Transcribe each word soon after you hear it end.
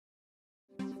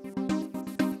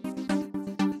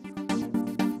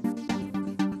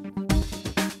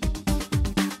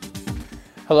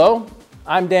Hello,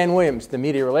 I'm Dan Williams, the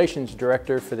Media Relations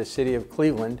Director for the City of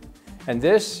Cleveland, and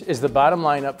this is the bottom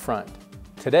line up front.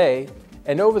 Today,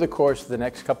 and over the course of the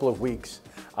next couple of weeks,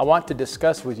 I want to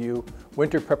discuss with you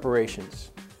winter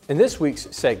preparations. In this week's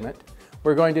segment,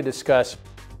 we're going to discuss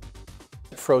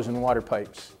frozen water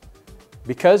pipes.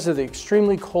 Because of the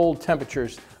extremely cold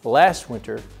temperatures last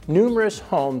winter, numerous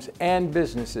homes and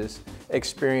businesses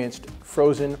experienced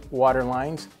frozen water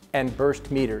lines and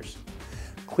burst meters.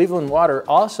 Cleveland Water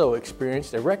also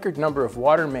experienced a record number of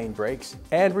water main breaks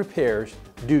and repairs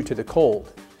due to the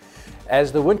cold.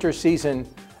 As the winter season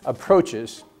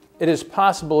approaches, it is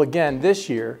possible again this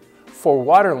year for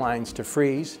water lines to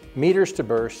freeze, meters to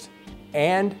burst,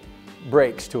 and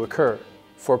breaks to occur.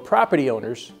 For property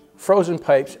owners, frozen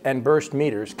pipes and burst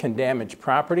meters can damage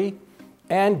property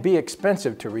and be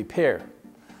expensive to repair.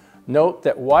 Note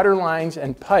that water lines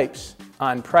and pipes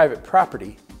on private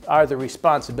property are the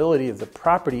responsibility of the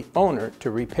property owner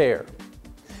to repair.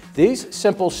 These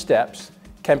simple steps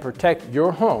can protect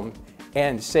your home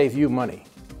and save you money.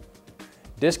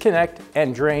 Disconnect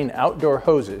and drain outdoor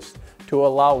hoses to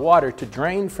allow water to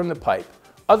drain from the pipe.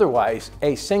 Otherwise,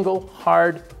 a single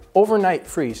hard overnight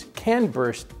freeze can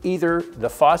burst either the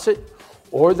faucet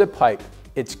or the pipe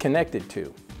it's connected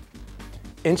to.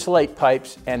 Insulate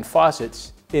pipes and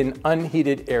faucets in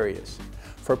unheated areas.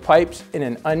 For pipes in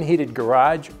an unheated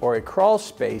garage or a crawl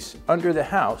space under the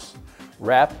house,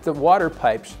 wrap the water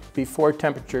pipes before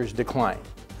temperatures decline.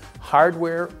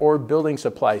 Hardware or building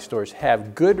supply stores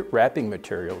have good wrapping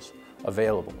materials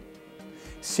available.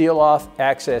 Seal off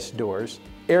access doors,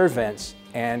 air vents,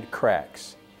 and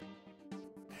cracks.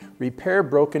 Repair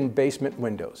broken basement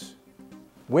windows.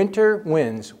 Winter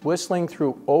winds whistling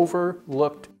through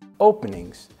overlooked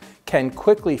openings can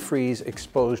quickly freeze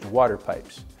exposed water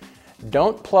pipes.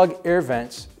 Don't plug air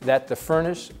vents that the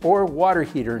furnace or water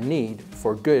heater need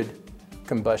for good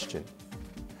combustion.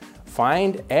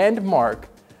 Find and mark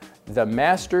the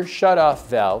master shutoff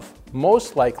valve.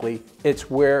 Most likely,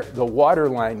 it's where the water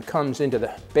line comes into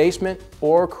the basement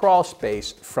or crawl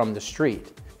space from the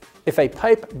street. If a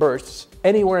pipe bursts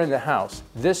anywhere in the house,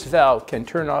 this valve can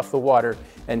turn off the water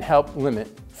and help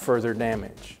limit further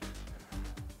damage.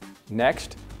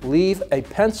 Next, leave a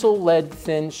pencil lead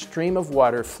thin stream of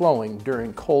water flowing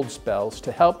during cold spells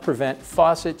to help prevent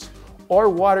faucets or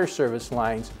water service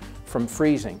lines from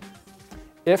freezing.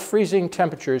 If freezing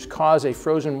temperatures cause a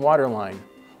frozen water line,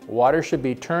 water should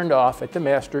be turned off at the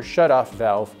master shutoff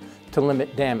valve to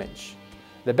limit damage.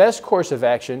 The best course of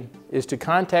action is to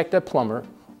contact a plumber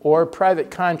or private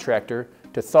contractor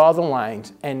to thaw the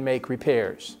lines and make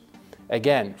repairs.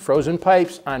 Again, frozen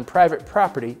pipes on private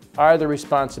property are the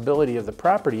responsibility of the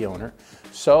property owner,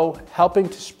 so helping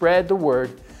to spread the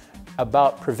word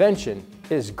about prevention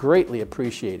is greatly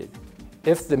appreciated.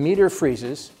 If the meter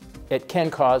freezes, it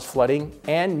can cause flooding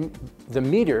and the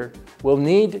meter will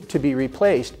need to be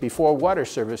replaced before water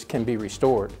service can be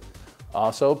restored.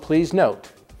 Also, please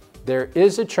note, there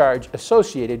is a charge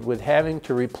associated with having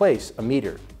to replace a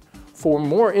meter. For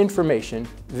more information,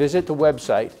 visit the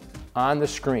website on the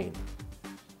screen.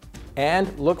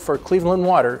 And look for Cleveland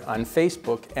Water on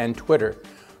Facebook and Twitter.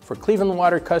 For Cleveland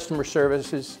Water customer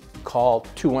services, call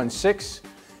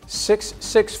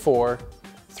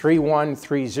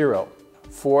 216-664-3130.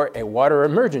 For a water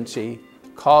emergency,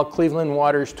 call Cleveland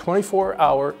Water's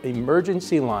 24-hour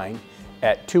emergency line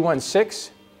at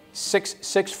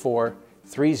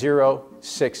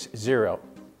 216-664-3060.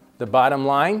 The bottom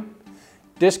line,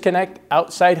 disconnect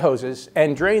outside hoses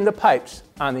and drain the pipes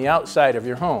on the outside of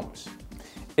your homes.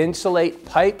 Insulate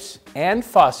pipes and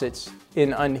faucets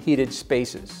in unheated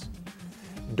spaces.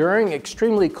 During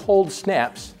extremely cold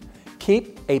snaps,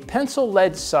 keep a pencil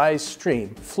lead sized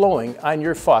stream flowing on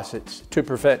your faucets to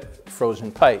prevent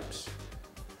frozen pipes.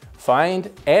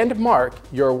 Find and mark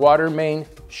your water main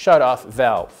shutoff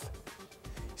valve.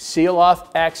 Seal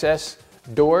off access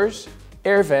doors,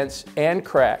 air vents, and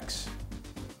cracks.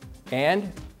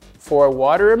 And for a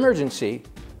water emergency,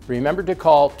 remember to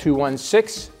call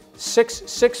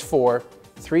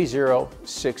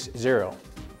 216-664-3060.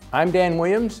 I'm Dan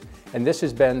Williams, and this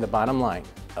has been The Bottom Line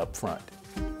Up Front.